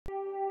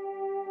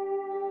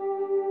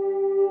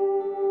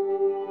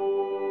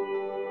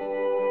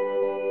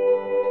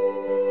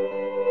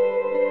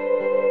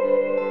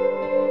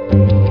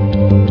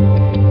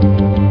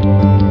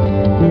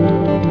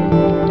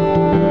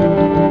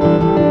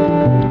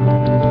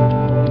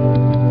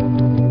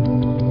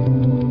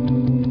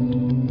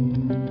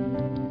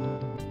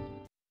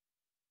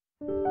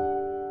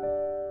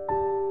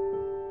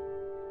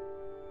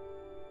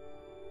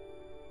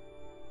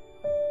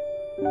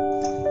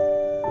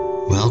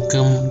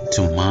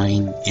Welcome to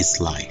Mind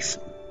is Life.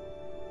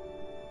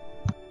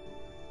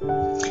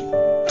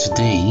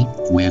 Today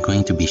we are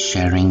going to be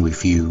sharing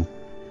with you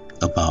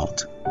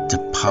about the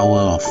power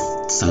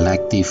of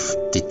selective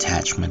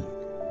detachment.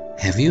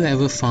 Have you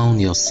ever found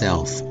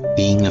yourself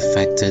being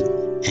affected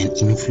and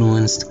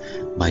influenced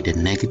by the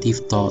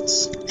negative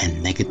thoughts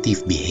and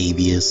negative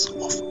behaviors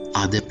of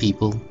other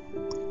people?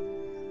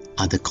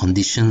 Are the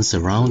conditions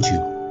around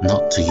you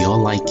not to your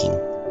liking,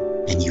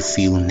 and you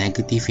feel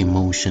negative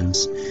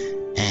emotions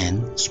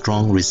and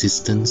strong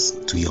resistance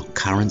to your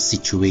current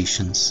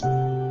situations?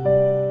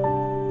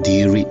 Do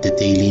you read the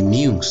daily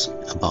news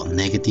about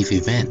negative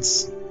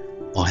events,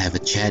 or have a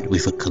chat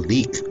with a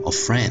colleague or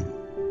friend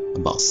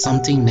about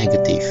something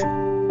negative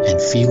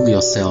and feel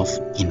yourself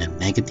in a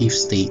negative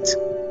state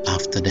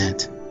after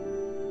that?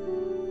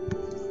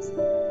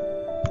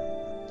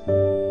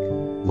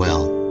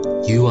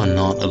 Well, you are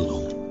not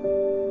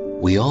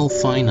alone. We all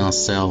find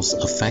ourselves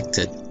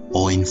affected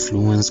or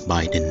influenced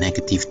by the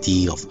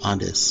negativity of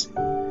others.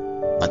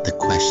 But the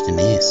question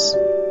is,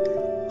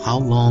 how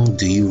long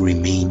do you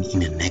remain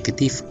in a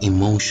negative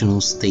emotional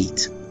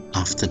state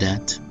after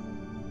that?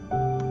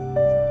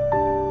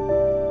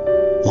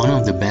 One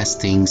of the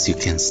best things you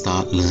can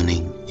start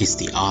learning is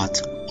the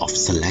art of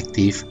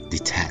selective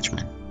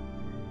detachment.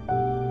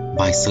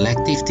 By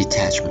selective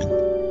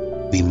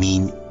detachment, we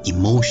mean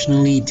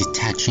emotionally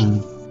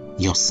detaching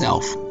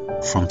yourself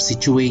from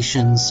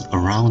situations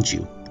around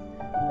you,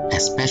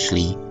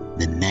 especially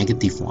the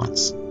negative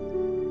ones.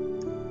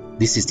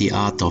 This is the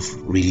art of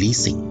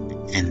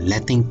releasing and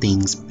letting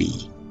things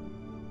be.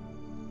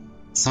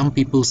 Some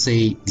people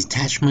say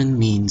detachment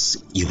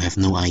means you have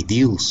no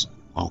ideals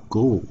or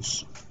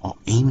goals or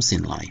aims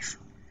in life.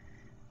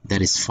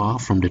 That is far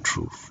from the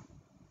truth.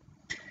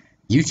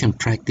 You can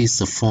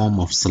practice a form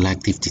of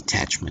selective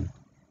detachment,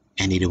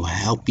 and it will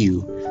help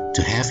you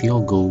to have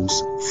your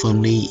goals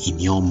firmly in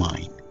your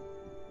mind.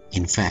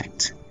 In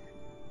fact,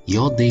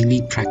 your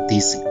daily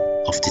practice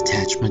of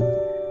detachment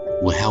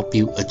will help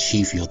you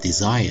achieve your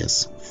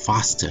desires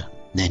faster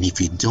than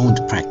if you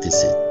don't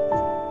practice it.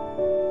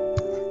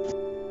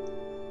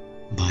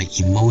 By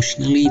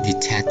emotionally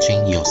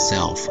detaching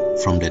yourself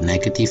from the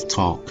negative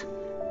talk,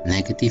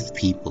 negative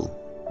people,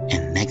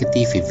 and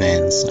negative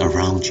events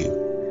around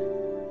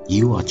you,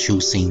 you are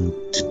choosing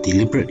to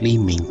deliberately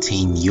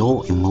maintain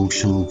your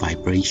emotional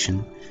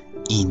vibration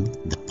in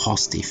the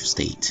positive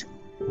state.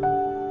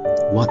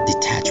 What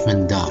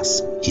detachment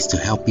does is to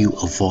help you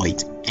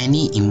avoid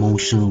any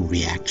emotional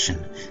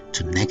reaction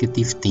to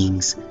negative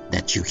things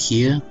that you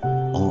hear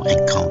or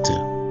encounter.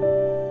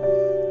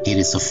 It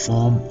is a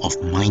form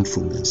of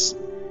mindfulness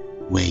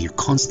where you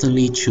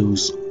constantly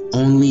choose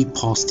only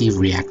positive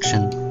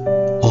reaction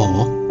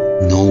or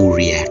no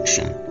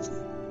reaction.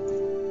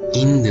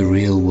 In the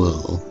real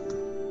world,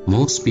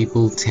 most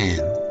people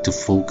tend to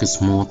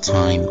focus more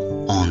time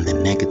on the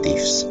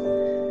negatives.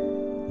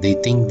 They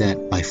think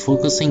that by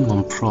focusing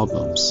on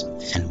problems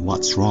and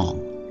what's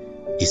wrong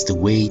is the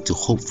way to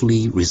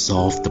hopefully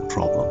resolve the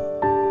problem.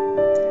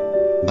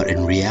 But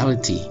in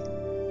reality,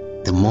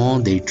 the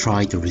more they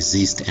try to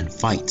resist and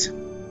fight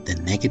the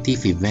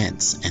negative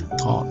events and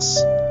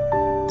thoughts,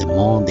 the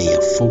more they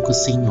are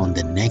focusing on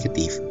the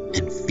negative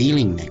and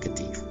feeling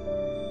negative.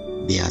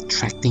 They are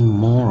attracting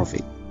more of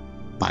it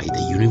by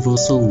the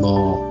universal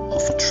law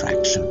of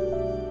attraction.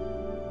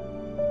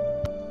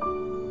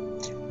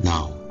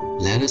 Now,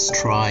 let us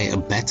try a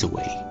better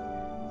way,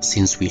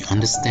 since we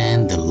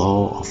understand the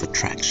law of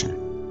attraction.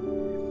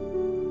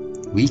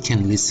 We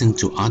can listen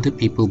to other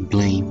people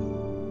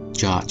blame,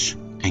 judge,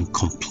 and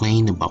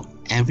complain about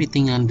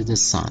everything under the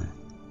sun,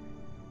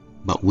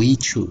 but we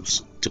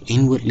choose to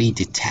inwardly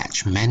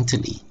detach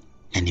mentally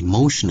and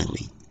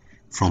emotionally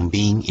from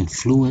being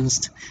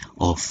influenced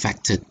or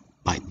affected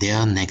by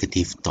their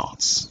negative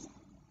thoughts.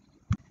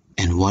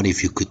 And what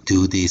if you could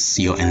do this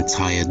your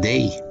entire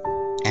day,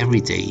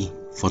 every day,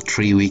 for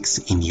 3 weeks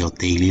in your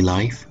daily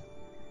life?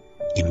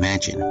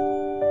 Imagine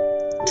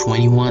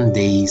 21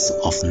 days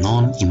of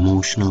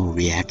non-emotional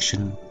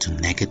reaction to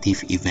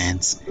negative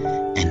events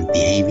and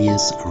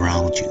behaviors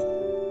around you.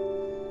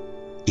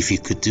 If you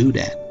could do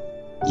that,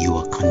 you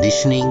are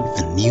conditioning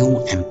a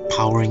new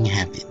empowering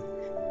habit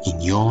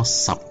in your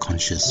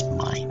subconscious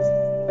mind.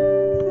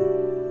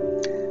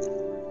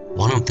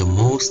 One of the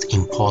most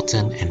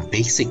important and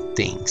basic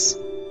things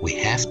we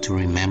have to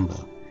remember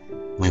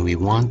when we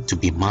want to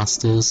be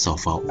masters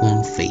of our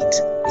own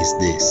fate is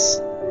this: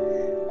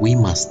 we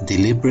must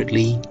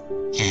deliberately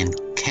and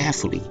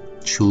carefully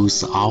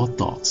choose our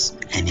thoughts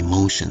and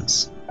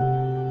emotions.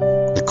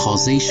 The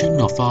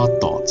causation of our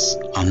thoughts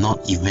are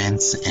not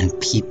events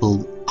and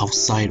people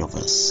outside of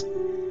us,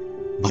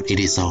 but it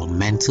is our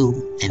mental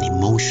and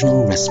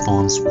emotional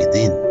response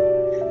within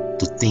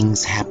to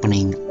things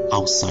happening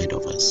outside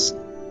of us.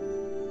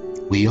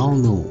 We all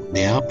know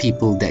there are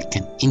people that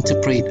can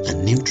interpret a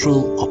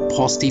neutral or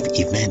positive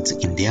event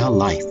in their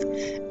life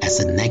as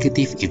a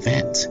negative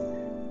event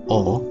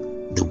or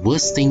the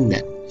worst thing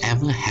that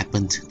ever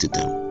happened to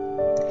them.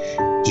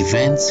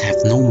 Events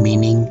have no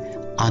meaning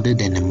other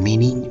than the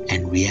meaning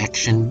and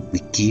reaction we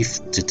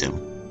give to them.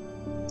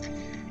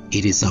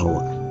 It is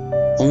our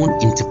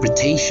own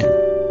interpretation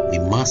we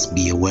must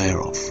be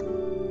aware of.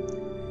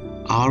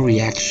 Our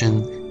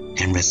reaction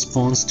and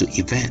response to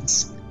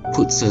events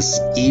puts us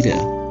either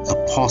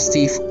a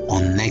positive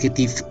or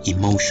negative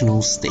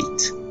emotional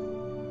state.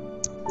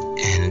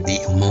 And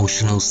the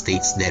emotional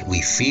states that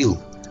we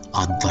feel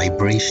are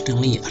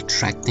vibrationally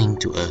attracting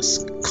to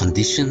us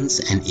conditions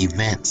and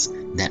events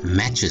that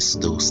matches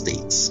those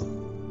states.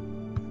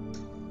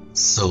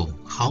 So,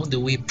 how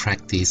do we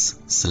practice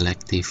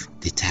selective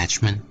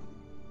detachment?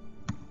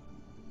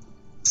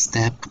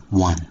 Step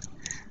 1.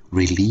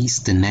 Release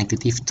the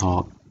negative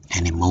thought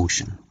and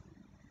emotion.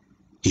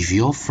 If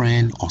your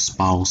friend or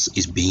spouse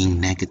is being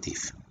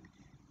negative,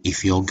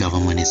 if your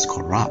government is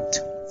corrupt,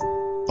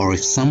 or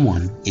if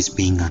someone is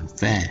being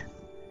unfair,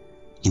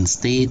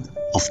 instead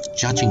of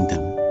judging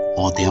them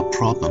or their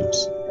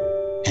problems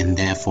and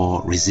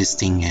therefore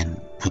resisting and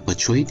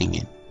perpetuating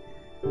it,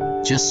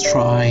 just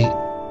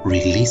try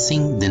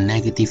releasing the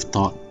negative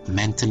thought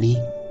mentally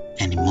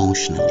and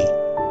emotionally.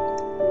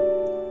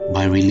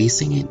 By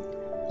releasing it,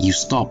 you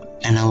stop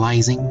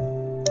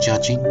analyzing,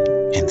 judging,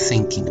 and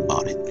thinking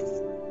about it.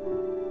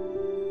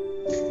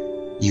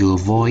 You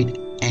avoid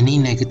any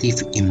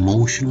negative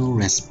emotional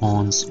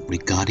response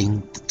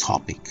regarding the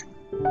topic.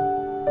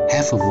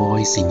 Have a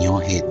voice in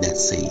your head that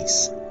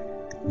says,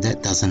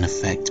 "That doesn't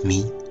affect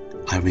me.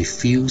 I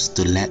refuse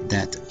to let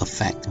that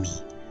affect me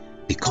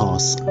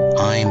because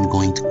I am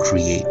going to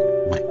create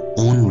my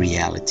own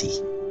reality."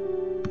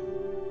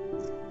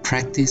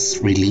 Practice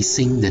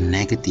releasing the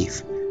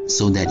negative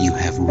so that you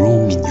have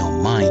room in your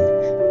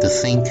mind to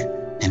think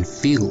and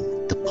feel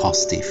the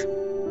positive.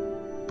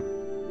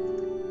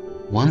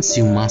 Once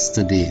you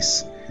master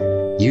this,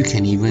 you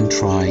can even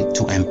try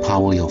to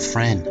empower your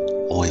friend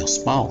or your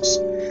spouse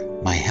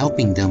by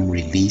helping them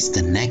release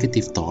the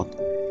negative thought,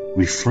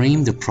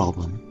 reframe the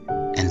problem,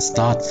 and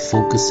start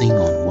focusing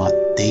on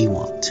what they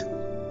want.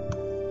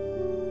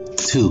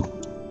 2.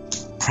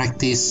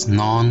 Practice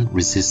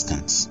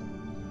non-resistance.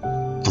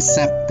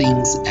 Accept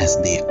things as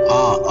they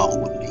are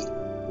outwardly,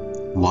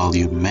 while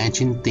you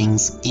imagine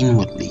things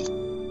inwardly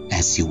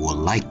as you would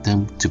like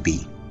them to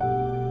be.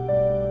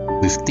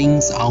 With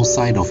things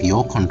outside of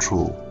your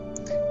control,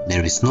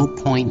 there is no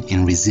point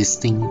in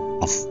resisting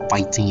or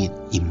fighting it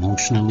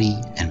emotionally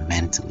and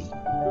mentally.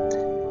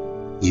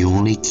 You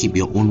only keep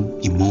your own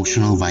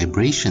emotional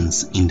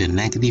vibrations in the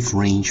negative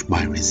range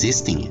by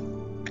resisting it.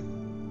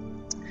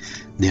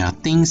 There are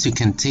things you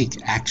can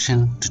take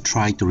action to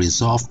try to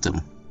resolve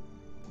them.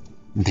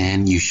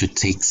 Then you should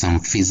take some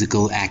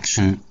physical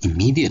action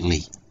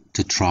immediately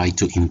to try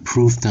to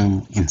improve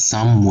them in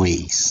some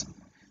ways.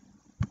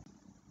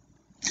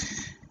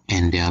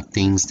 And there are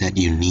things that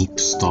you need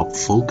to stop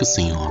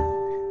focusing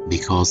on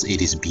because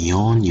it is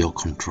beyond your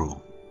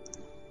control.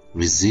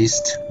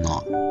 Resist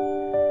not.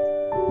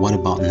 What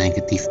about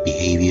negative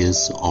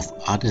behaviors of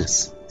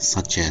others,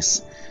 such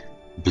as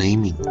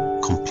blaming,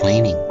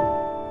 complaining,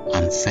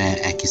 unfair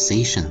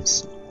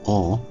accusations,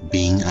 or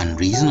being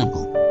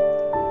unreasonable?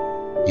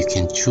 You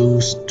can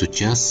choose to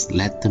just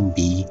let them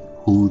be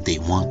who they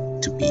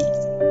want to be.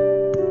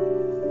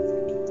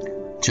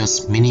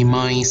 Just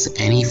minimize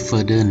any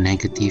further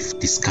negative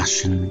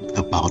discussion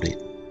about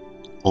it,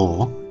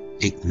 or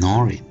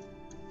ignore it,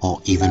 or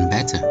even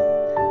better,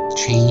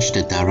 change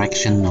the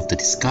direction of the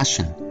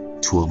discussion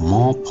to a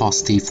more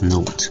positive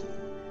note.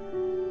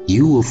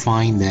 You will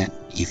find that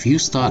if you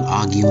start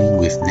arguing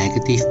with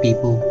negative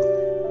people,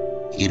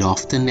 it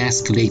often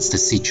escalates the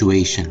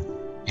situation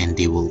and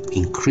they will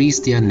increase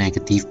their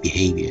negative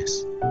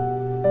behaviors.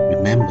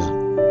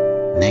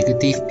 Remember,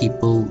 negative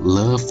people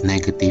love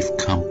negative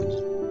company.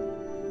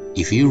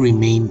 If you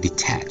remain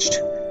detached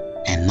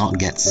and not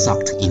get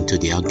sucked into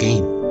their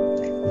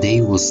game,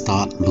 they will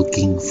start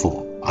looking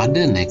for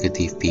other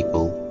negative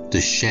people to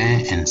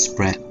share and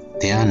spread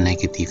their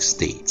negative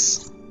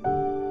states.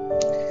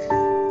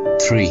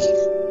 3.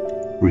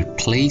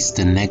 Replace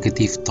the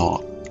negative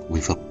thought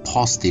with a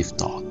positive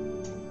thought.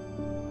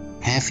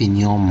 Have in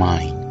your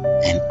mind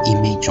an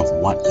image of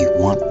what you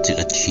want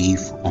to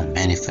achieve or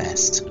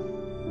manifest.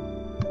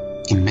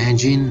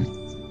 Imagine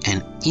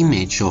an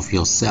image of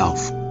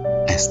yourself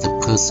as the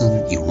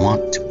person you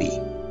want to be.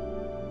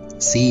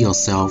 See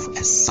yourself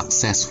as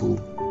successful,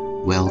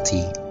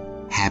 wealthy,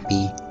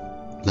 happy,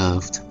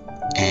 loved,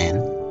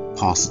 and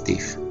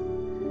positive.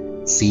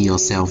 See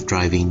yourself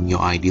driving your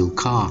ideal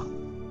car,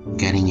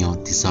 getting your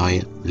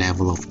desired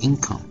level of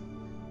income,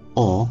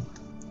 or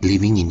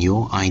living in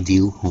your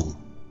ideal home.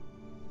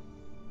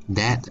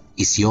 That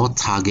is your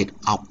target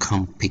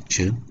outcome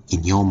picture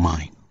in your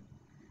mind.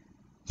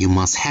 You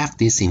must have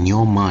this in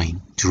your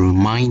mind to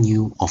remind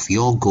you of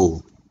your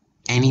goal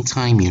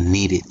anytime you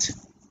need it.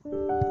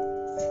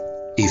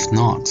 If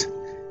not,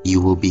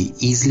 you will be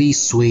easily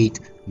swayed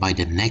by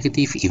the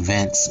negative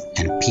events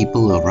and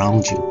people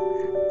around you,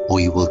 or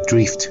you will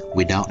drift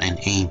without an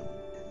aim.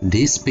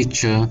 This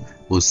picture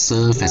will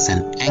serve as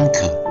an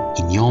anchor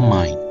in your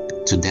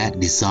mind to that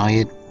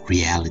desired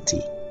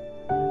reality.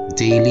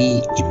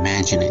 Daily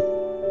imagine it.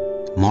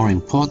 More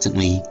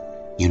importantly,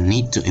 You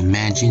need to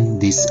imagine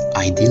this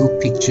ideal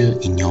picture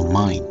in your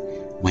mind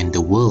when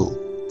the world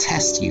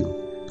tests you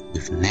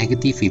with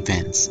negative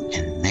events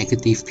and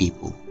negative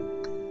people.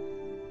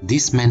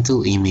 This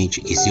mental image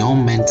is your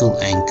mental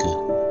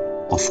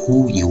anchor of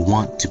who you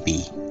want to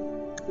be,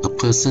 a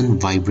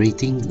person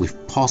vibrating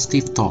with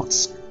positive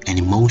thoughts and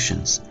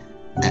emotions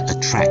that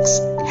attracts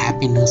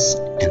happiness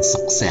and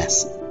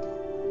success.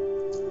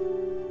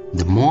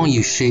 The more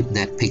you shape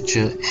that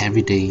picture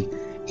every day,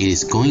 it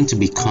is going to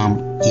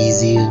become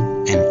easier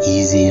and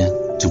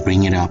easier to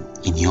bring it up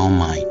in your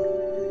mind.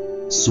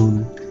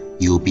 Soon,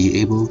 you'll be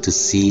able to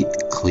see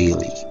it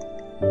clearly.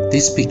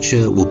 This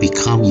picture will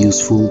become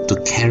useful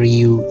to carry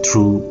you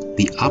through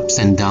the ups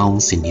and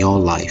downs in your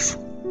life.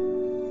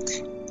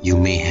 You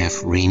may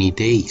have rainy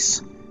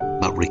days,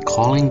 but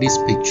recalling this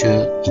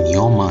picture in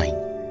your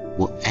mind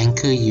will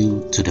anchor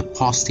you to the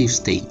positive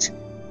state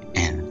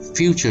and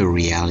future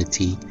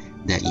reality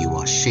that you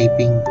are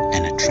shaping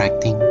and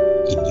attracting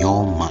in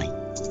your mind.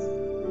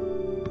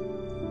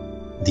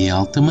 The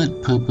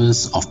ultimate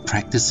purpose of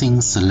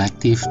practicing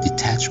selective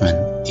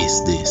detachment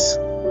is this: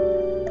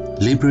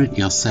 liberate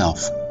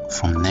yourself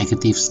from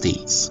negative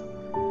states.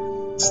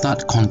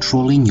 Start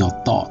controlling your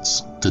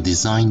thoughts to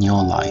design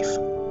your life,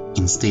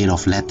 instead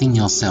of letting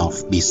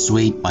yourself be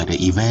swayed by the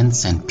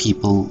events and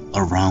people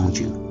around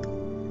you.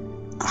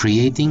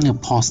 Creating a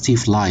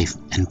positive life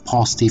and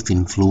positive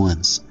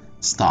influence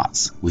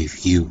starts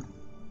with you.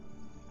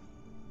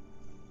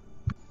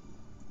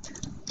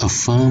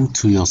 Affirm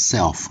to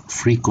yourself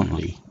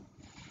frequently: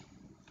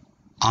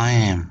 I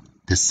am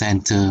the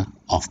center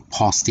of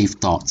positive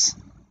thoughts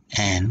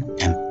and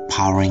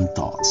empowering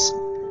thoughts.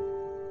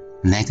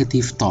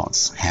 Negative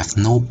thoughts have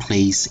no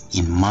place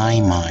in my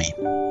mind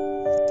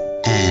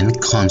and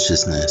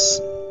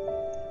consciousness.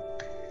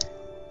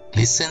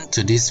 Listen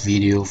to this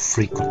video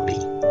frequently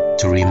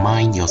to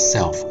remind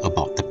yourself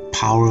about the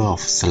power of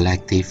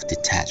selective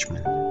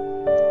detachment.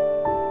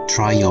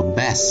 Try your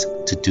best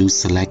to do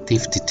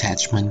selective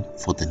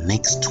detachment for the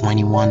next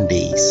 21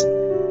 days.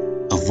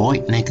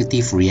 Avoid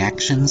negative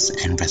reactions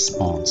and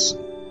response.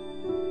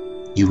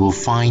 You will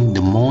find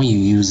the more you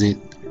use it,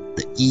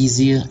 the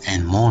easier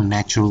and more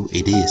natural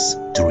it is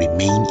to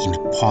remain in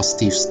a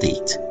positive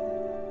state.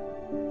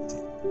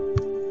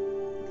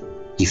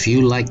 If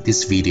you like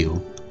this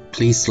video,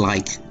 please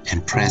like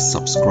and press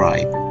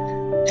subscribe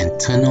and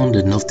turn on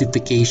the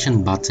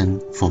notification button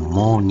for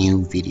more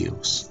new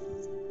videos.